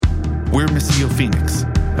We're Missio Phoenix,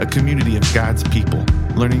 a community of God's people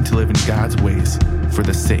learning to live in God's ways for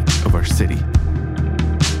the sake of our city.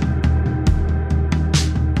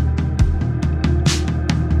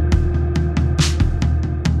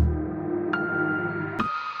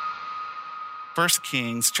 First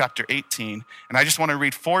Kings chapter 18, and I just want to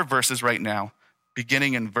read 4 verses right now,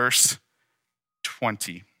 beginning in verse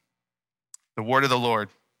 20. The word of the Lord.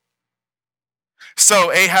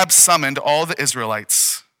 So Ahab summoned all the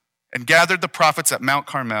Israelites and gathered the prophets at Mount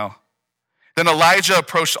Carmel. Then Elijah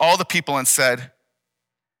approached all the people and said,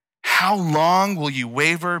 "How long will you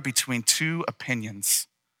waver between two opinions?"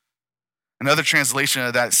 Another translation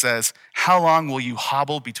of that says, "How long will you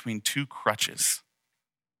hobble between two crutches?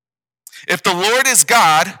 If the Lord is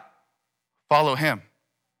God, follow him.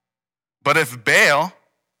 But if Baal,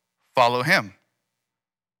 follow him."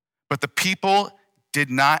 But the people did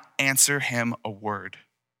not answer him a word.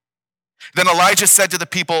 Then Elijah said to the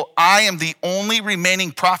people, "I am the only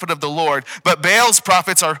remaining prophet of the Lord, but Baal's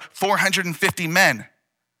prophets are 450 men.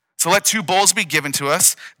 So let 2 bowls be given to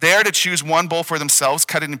us. They are to choose 1 bowl for themselves,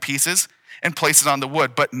 cut it in pieces, and place it on the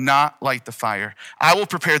wood, but not light the fire. I will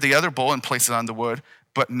prepare the other bowl and place it on the wood,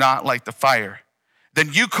 but not light the fire.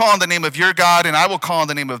 Then you call on the name of your God, and I will call on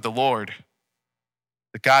the name of the Lord.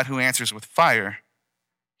 The God who answers with fire,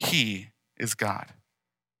 he is God."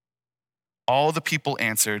 All the people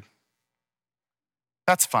answered,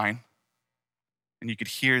 "That's fine." And you could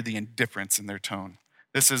hear the indifference in their tone.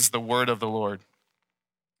 This is the word of the Lord.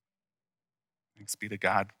 Thanks be to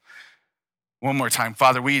God. One more time,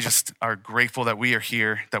 Father, we just are grateful that we are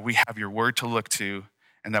here, that we have your word to look to,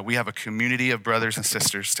 and that we have a community of brothers and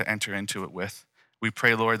sisters to enter into it with. We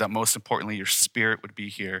pray, Lord, that most importantly, your spirit would be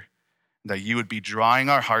here, and that you would be drawing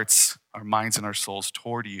our hearts, our minds, and our souls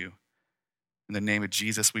toward you. In the name of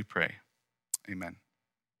Jesus, we pray. Amen.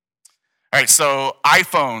 All right, so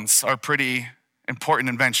iPhones are a pretty important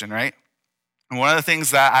invention, right? And one of the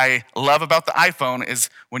things that I love about the iPhone is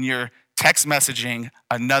when you're text messaging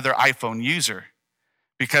another iPhone user,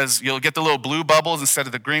 because you'll get the little blue bubbles instead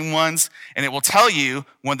of the green ones, and it will tell you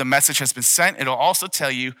when the message has been sent. It'll also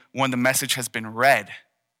tell you when the message has been read.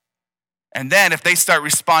 And then if they start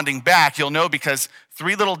responding back, you'll know because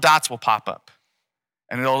 3 little dots will pop up,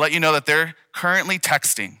 and it'll let you know that they're currently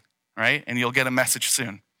texting, right? And you'll get a message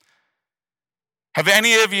soon. Have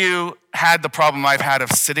any of you had the problem I've had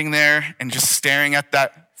of sitting there and just staring at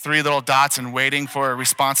that 3 little dots and waiting for a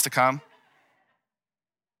response to come?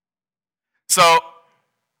 So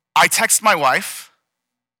I text my wife.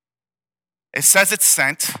 It says it's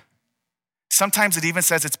sent. Sometimes it even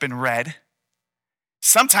says it's been read.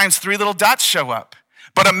 Sometimes 3 little dots show up,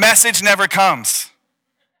 but a message never comes.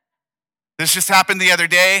 This just happened the other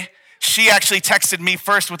day. She actually texted me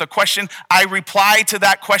first with a question. I replied to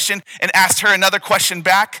that question and asked her another question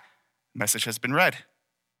back. Message has been read.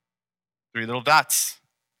 3 little dots.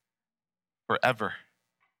 Forever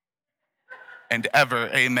and ever,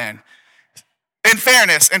 amen. In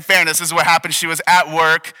fairness, this is what happened. She was at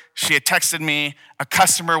work. She had texted me. A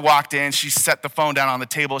customer walked in. She set the phone down on the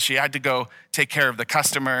table. She had to go take care of the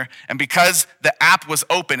customer. And because the app was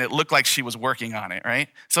open, it looked like she was working on it, right?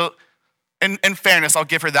 So in fairness, I'll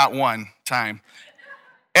give her that one time.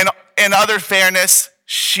 And in other fairness,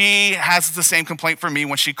 she has the same complaint for me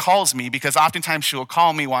when she calls me, because oftentimes she will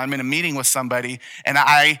call me while I'm in a meeting with somebody and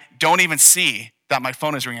I don't even see that my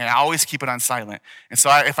phone is ringing. I always keep it on silent. And so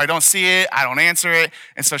if I don't see it, I don't answer it.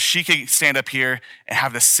 And so she could stand up here and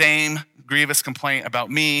have the same grievous complaint about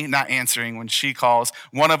me not answering when she calls.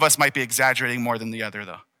 One of us might be exaggerating more than the other,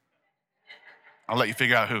 though. I'll let you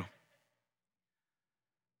figure out who.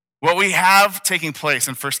 What we have taking place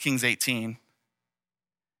in 1 Kings 18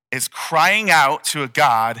 is crying out to a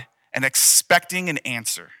God and expecting an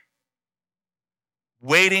answer,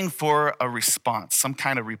 waiting for a response, some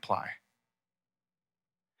kind of reply.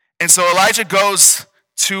 And so Elijah goes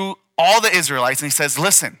to all the Israelites and he says,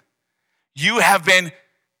 "Listen, you have been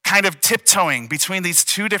kind of tiptoeing between these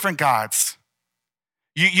 2 different gods.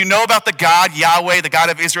 You know about the God, Yahweh, the God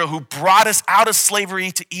of Israel, who brought us out of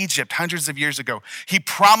slavery to Egypt hundreds of years ago. He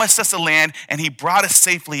promised us a land and he brought us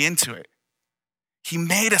safely into it. He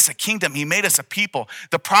made us a kingdom. He made us a people.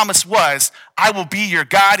 The promise was, I will be your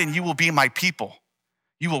God and you will be my people.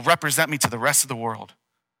 You will represent me to the rest of the world.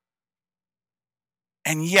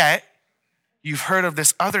 And yet, you've heard of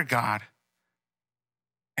this other God,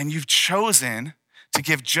 and you've chosen to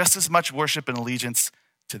give just as much worship and allegiance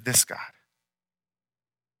to this God.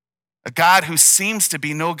 A God who seems to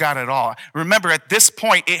be no God at all." Remember, at this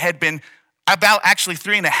point, it had been about actually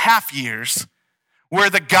 3.5 years where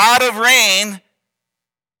the God of rain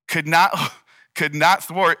could not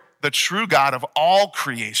thwart the true God of all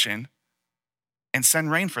creation and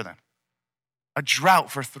send rain for them. A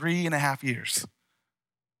drought for 3.5 years.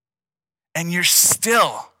 And you're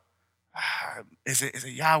still, is it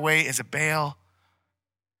Yahweh? Is it Baal?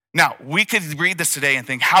 Now, we could read this today and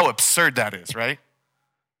think how absurd that is, right?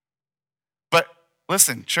 But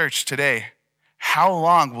listen, church, today, how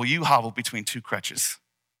long will you hobble between two crutches?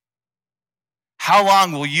 How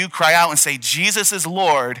long will you cry out and say, Jesus is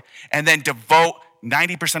Lord, and then devote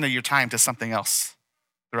 90% of your time to something else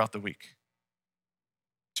throughout the week?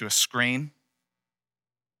 To a screen,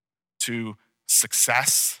 to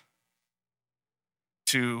success,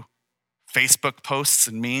 to Facebook posts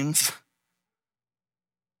and memes,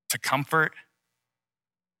 to comfort.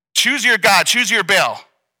 Choose your God, choose your Baal.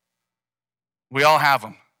 We all have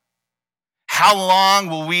them. How long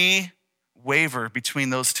will we waver between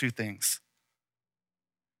those two things?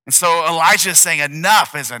 And so Elijah is saying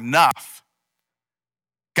enough is enough.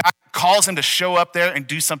 God calls him to show up there and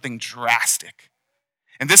do something drastic.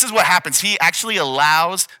 And this is what happens. He actually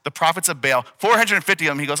allows the prophets of Baal, 450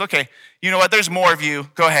 of them, he goes, okay, you know what, there's more of you.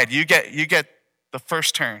 Go ahead, you get the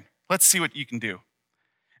first turn. Let's see what you can do.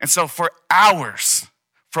 And so for hours,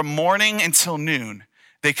 from morning until noon,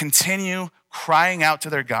 they continue crying out to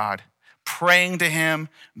their God, praying to him,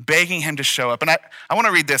 begging him to show up. And I want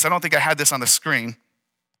to read this. I don't think I had this on the screen.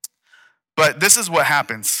 But this is what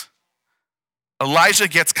happens. Elijah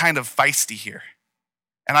gets kind of feisty here.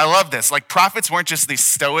 And I love this. Like, prophets weren't just these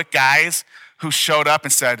stoic guys who showed up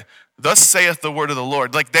and said, thus saith the word of the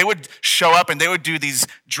Lord. Like, they would show up and they would do these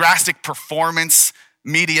drastic performance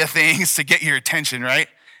media things to get your attention, right?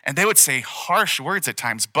 And they would say harsh words at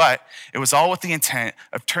times, but it was all with the intent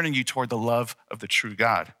of turning you toward the love of the true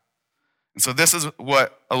God. And so this is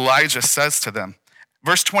what Elijah says to them.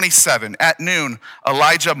 Verse 27, at noon,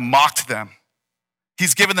 Elijah mocked them.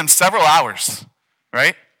 He's given them several hours,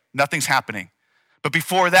 right? Nothing's happening. But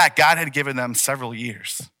before that, God had given them several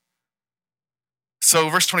years. So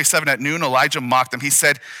verse 27, at noon, Elijah mocked them. He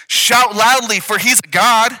said, shout loudly, for he's a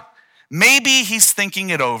God. Maybe he's thinking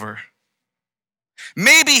it over.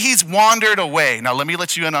 Maybe he's wandered away. Now, let me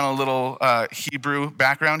let you in on a little Hebrew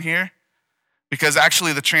background here. Because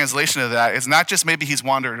actually the translation of that is not just maybe he's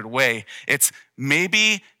wandered away. It's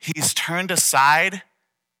maybe he's turned aside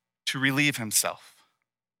to relieve himself.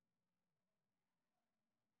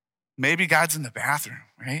 Maybe God's in the bathroom,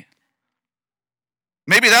 right?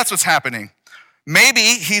 Maybe that's what's happening. Maybe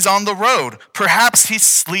he's on the road. Perhaps he's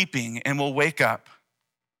sleeping and will wake up.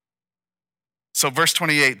 So verse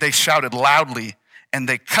 28, they shouted loudly and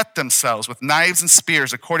they cut themselves with knives and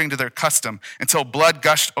spears according to their custom until blood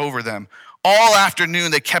gushed over them. All afternoon,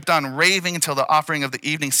 they kept on raving until the offering of the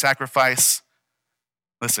evening sacrifice.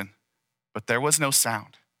 Listen, but there was no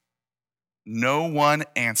sound. No one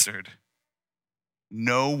answered.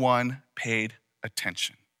 No one paid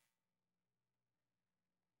attention.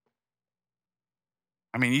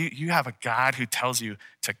 I mean, you have a God who tells you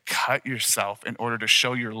to cut yourself in order to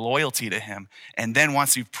show your loyalty to him. And then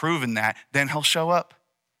once you've proven that, then he'll show up.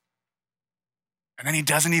 And then he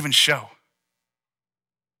doesn't even show.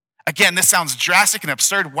 Again, this sounds drastic and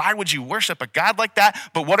absurd. Why would you worship a God like that?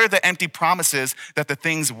 But what are the empty promises that the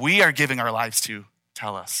things we are giving our lives to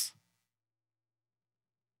tell us?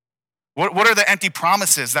 What are the empty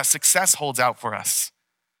promises that success holds out for us?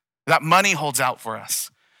 That money holds out for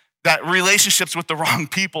us? That relationships with the wrong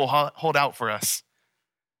people hold out for us?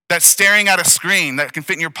 That staring at a screen that can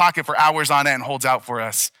fit in your pocket for hours on end holds out for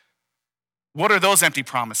us? What are those empty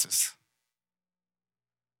promises?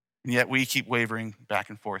 And yet we keep wavering back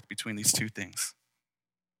and forth between these two things.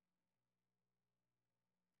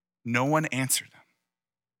 No one answered them.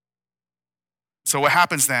 So what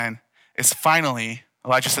happens then is finally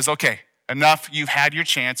Elijah says, okay, enough. You've had your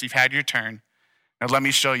chance. You've had your turn. Now let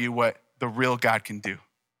me show you what the real God can do.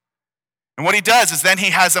 And what he does is then he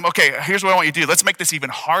has them, okay, here's what I want you to do. Let's make this even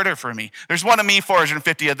harder for me. There's one of me,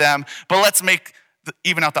 450 of them, but let's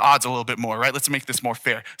even out the odds a little bit more, right? Let's make this more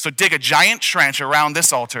fair. So dig a giant trench around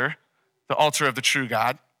this altar, the altar of the true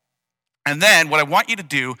God. And then what I want you to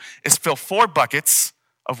do is fill 4 buckets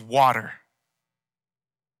of water.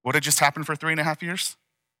 What had just happened for 3.5 years?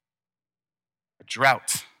 A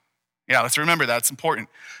drought. Yeah, let's remember that. It's important.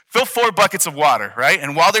 Fill 4 buckets of water, right?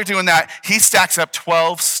 And while they're doing that, he stacks up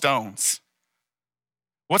 12 stones.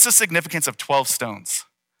 What's the significance of 12 stones?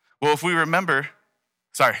 Well, if we remember,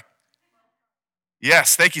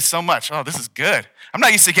 Yes, thank you so much. Oh, this is good. I'm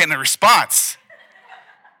not used to getting a response.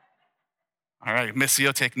 All right,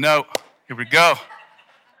 Missio, take note. Here we go.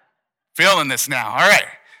 Feeling this now. All right.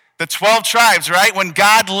 The 12 tribes, right? When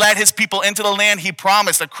God led his people into the land he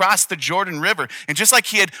promised across the Jordan River. And just like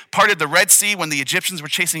he had parted the Red Sea when the Egyptians were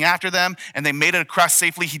chasing after them and they made it across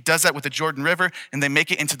safely, he does that with the Jordan River and they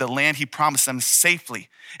make it into the land he promised them safely.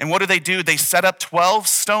 And what do? They set up 12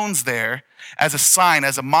 stones there as a sign,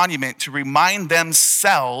 as a monument to remind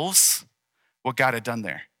themselves what God had done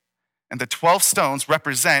there. And the 12 stones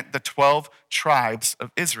represent the 12 tribes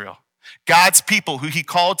of Israel. God's people, who he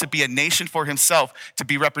called to be a nation for himself, to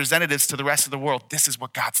be representatives to the rest of the world. This is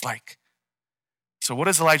what God's like. So what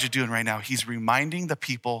is Elijah doing right now? He's reminding the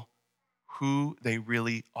people who they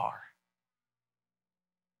really are.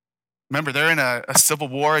 Remember, they're in a civil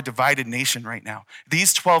war, a divided nation right now.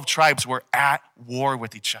 These 12 tribes were at war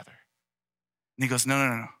with each other. And he goes,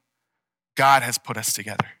 no. God has put us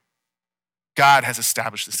together. God has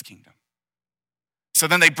established this kingdom. So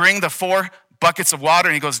then they bring the 4 buckets of water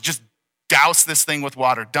and he goes, just douse this thing with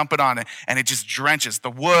water, dump it on it, and it just drenches the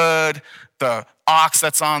wood, the ox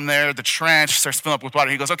that's on there, the trench starts filling up with water.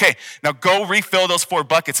 He goes, okay, now go refill those 4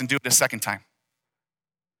 buckets and do it a second time.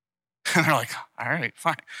 And they're like, all right,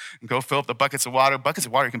 fine. And go fill up the buckets of water. Buckets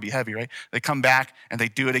of water can be heavy, right? They come back and they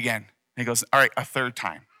do it again. And he goes, all right, a third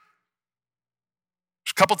time.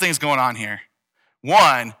 There's a couple things going on here.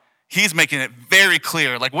 One, he's making it very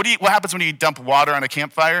clear. Like, what happens when you dump water on a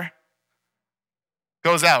campfire?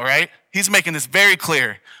 Goes out, right? He's making this very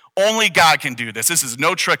clear. Only God can do this. This is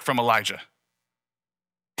no trick from Elijah.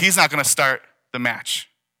 He's not going to start the match.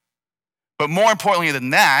 But more importantly than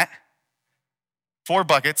that, 4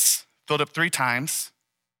 buckets filled up 3 times.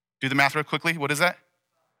 Do the math real quickly. What is that?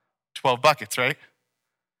 12 buckets, right?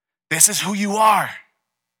 This is who you are.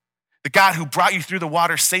 The God who brought you through the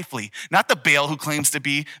water safely. Not the Baal who claims to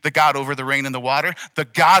be the God over the rain and the water. The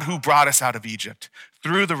God who brought us out of Egypt,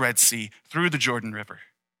 through the Red Sea, through the Jordan River.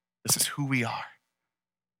 This is who we are.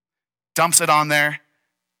 Dumps it on there.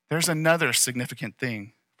 There's another significant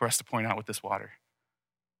thing for us to point out with this water.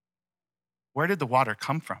 Where did the water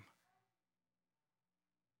come from?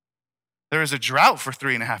 There was a drought for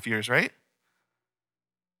 3.5 years, right?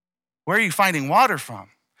 Where are you finding water from?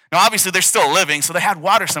 Now, obviously, they're still living, so they had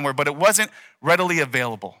water somewhere, but it wasn't readily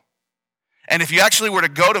available. And if you actually were to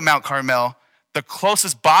go to Mount Carmel, the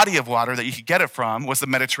closest body of water that you could get it from was the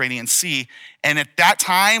Mediterranean Sea. And at that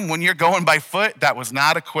time, when you're going by foot, that was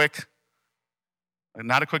not a quick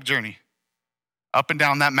journey. Up and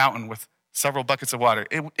down that mountain with several buckets of water.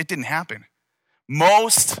 It didn't happen.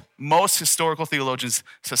 Most historical theologians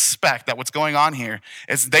suspect that what's going on here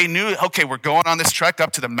is they knew, okay, we're going on this trek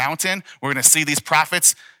up to the mountain. We're going to see these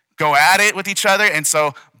prophets go at it with each other, and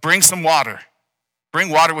so bring some water. Bring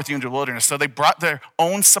water with you into the wilderness. So they brought their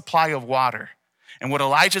own supply of water. And what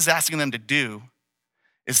Elijah's asking them to do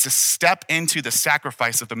is to step into the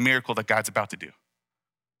sacrifice of the miracle that God's about to do.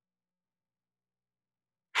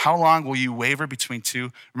 How long will you waver between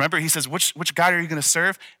two? Remember, he says, which God are you going to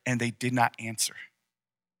serve? And they did not answer.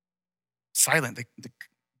 Silent,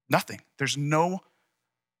 nothing. There's no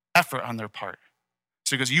effort on their part.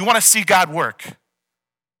 So he goes, you want to see God work?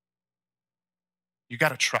 You got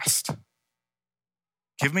to trust.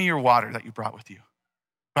 Give me your water that you brought with you.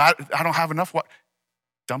 But I don't have enough water.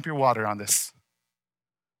 Dump your water on this.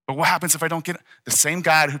 But what happens if I don't get it? The same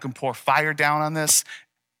God who can pour fire down on this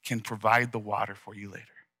can provide the water for you later.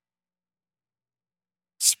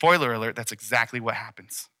 Spoiler alert, that's exactly what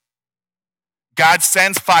happens. God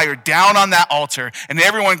sends fire down on that altar, and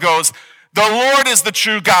everyone goes, the Lord is the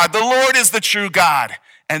true God. The Lord is the true God.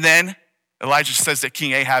 And then Elijah says to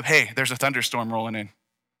King Ahab, hey, there's a thunderstorm rolling in.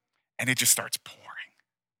 And it just starts pouring.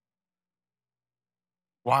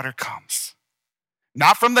 Water comes.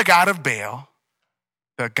 Not from the God of Baal,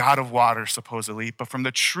 the God of water supposedly, but from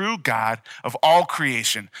the true God of all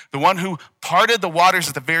creation, the one who parted the waters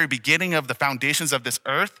at the very beginning of the foundations of this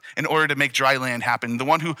earth in order to make dry land happen, the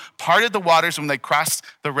one who parted the waters when they crossed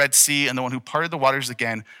the Red Sea, and the one who parted the waters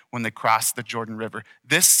again when they crossed the Jordan River.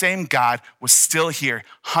 This same God was still here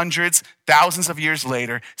hundreds, thousands of years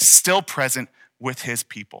later, still present with his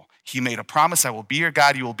people. He made a promise, I will be your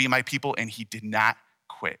God, you will be my people, and he did not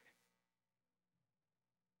quit.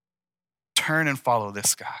 Turn and follow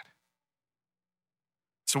this God.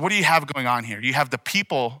 So what do you have going on here? You have the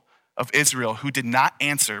people of Israel who did not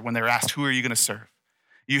answer when they were asked, who are you going to serve?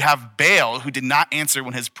 You have Baal who did not answer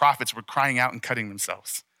when his prophets were crying out and cutting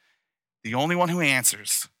themselves. The only one who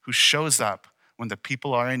answers, who shows up when the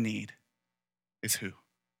people are in need, is who?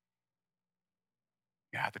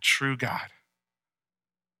 Yeah, the true God.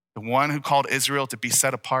 The one who called Israel to be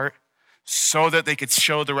set apart so that they could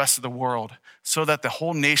show the rest of the world, so that the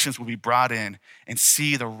whole nations would be brought in and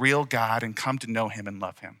see the real God and come to know him and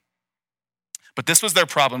love him. But this was their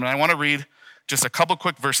problem, and I want to read Just a couple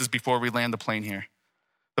quick verses before we land the plane here.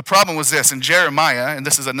 The problem was this in Jeremiah, and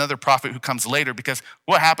this is another prophet who comes later, because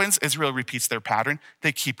what happens? Israel repeats their pattern.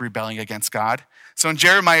 They keep rebelling against God. So in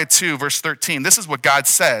Jeremiah 2, verse 13, this is what God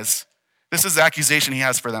says. This is the accusation he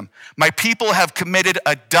has for them. My people have committed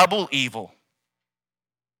a double evil,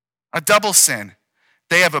 a double sin.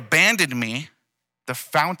 They have abandoned me, the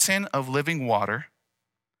fountain of living water,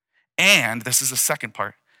 and this is the second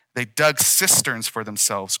part. They dug cisterns for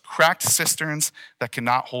themselves, cracked cisterns that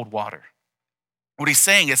cannot hold water. What he's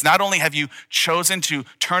saying is not only have you chosen to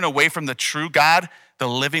turn away from the true God, the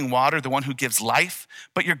living water, the one who gives life,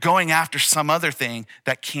 but you're going after some other thing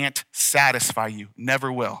that can't satisfy you,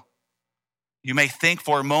 never will. You may think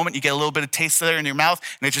for a moment, you get a little bit of taste there in your mouth,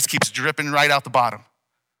 and it just keeps dripping right out the bottom.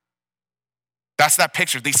 That's that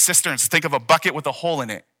picture. These cisterns, think of a bucket with a hole in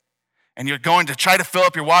it, and you're going to try to fill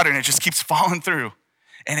up your water, and it just keeps falling through,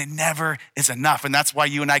 and it never is enough. And that's why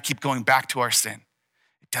you and I keep going back to our sin.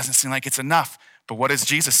 It doesn't seem like it's enough. But what does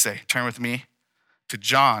Jesus say? Turn with me to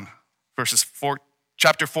John,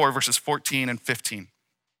 chapter 4, verses 14 and 15.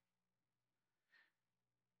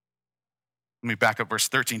 Let me back up verse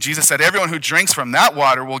 13. Jesus said, everyone who drinks from that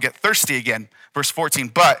water will get thirsty again. Verse 14,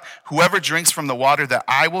 but whoever drinks from the water that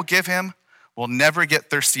I will give him will never get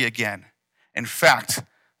thirsty again. In fact,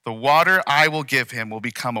 the water I will give him will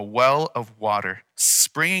become a well of water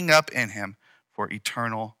springing up in him for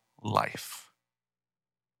eternal life.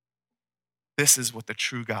 This is what the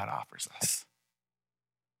true God offers us.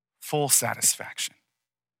 Full satisfaction.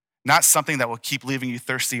 Not something that will keep leaving you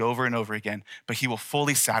thirsty over and over again, but he will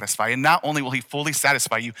fully satisfy. And not only will he fully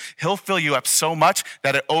satisfy you, he'll fill you up so much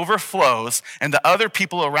that it overflows, and the other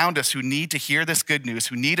people around us who need to hear this good news,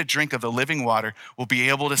 who need a drink of the living water, will be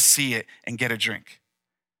able to see it and get a drink.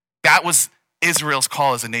 That was Israel's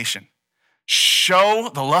call as a nation.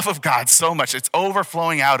 Show the love of God so much, it's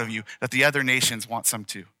overflowing out of you, that the other nations want some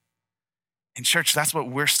too. In church, that's what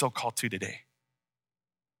we're still called to today.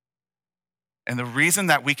 And the reason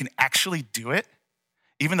that we can actually do it,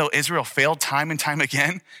 even though Israel failed time and time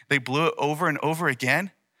again, they blew it over and over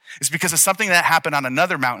again, is because of something that happened on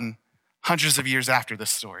another mountain hundreds of years after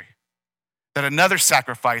this story. That another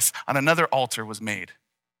sacrifice on another altar was made.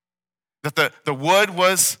 That the wood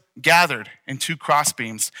was gathered in two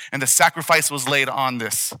crossbeams, and the sacrifice was laid on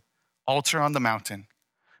this altar on the mountain.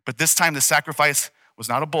 But this time the sacrifice was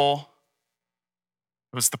not a bull,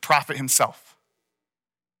 it was the prophet himself.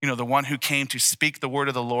 You know, the one who came to speak the word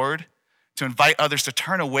of the Lord, to invite others to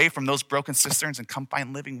turn away from those broken cisterns and come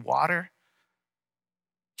find living water.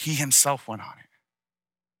 He himself went on it.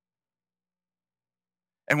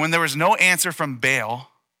 And when there was no answer from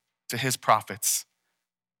Baal to his prophets,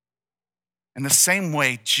 in the same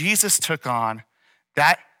way, Jesus took on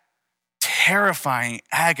that terrifying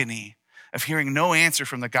agony of hearing no answer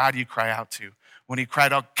from the God you cry out to, when he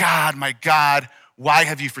cried out, God, my God, why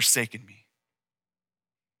have you forsaken me?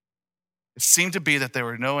 It seemed to be that there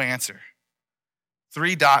were no answer.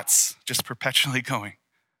 3 dots just perpetually going.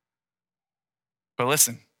 But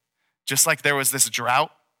listen, just like there was this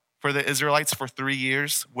drought for the Israelites for 3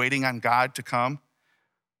 years, waiting on God to come,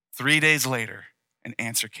 3 days later, an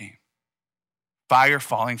answer came. Fire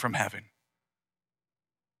falling from heaven.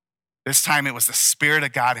 This time it was the Spirit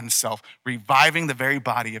of God himself reviving the very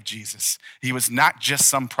body of Jesus. He was not just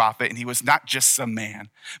some prophet and he was not just some man,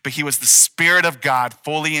 but he was the Spirit of God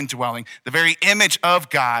fully indwelling, the very image of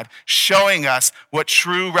God, showing us what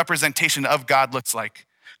true representation of God looks like,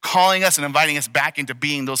 calling us and inviting us back into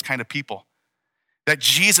being those kind of people. That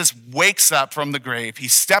Jesus wakes up from the grave, he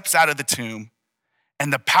steps out of the tomb,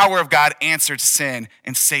 and the power of God answered sin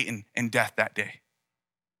and Satan and death that day.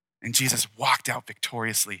 And Jesus walked out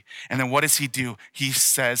victoriously. And then what does he do? He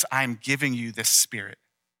says, I'm giving you this Spirit.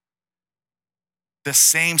 The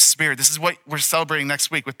same Spirit. This is what we're celebrating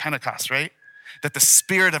next week with Pentecost, right? That the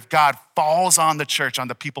Spirit of God falls on the church, on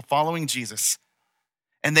the people following Jesus.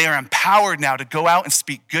 And they are empowered now to go out and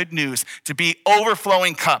speak good news, to be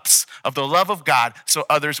overflowing cups of the love of God so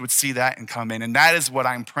others would see that and come in. And that is what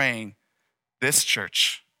I'm praying this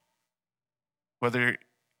church, whether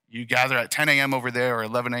you gather at 10 a.m. over there or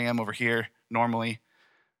 11 a.m. over here normally,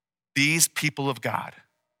 these people of God,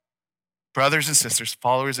 brothers and sisters,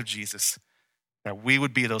 followers of Jesus, that we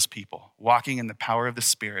would be those people walking in the power of the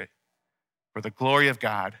Spirit for the glory of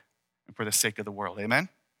God and for the sake of the world. Amen?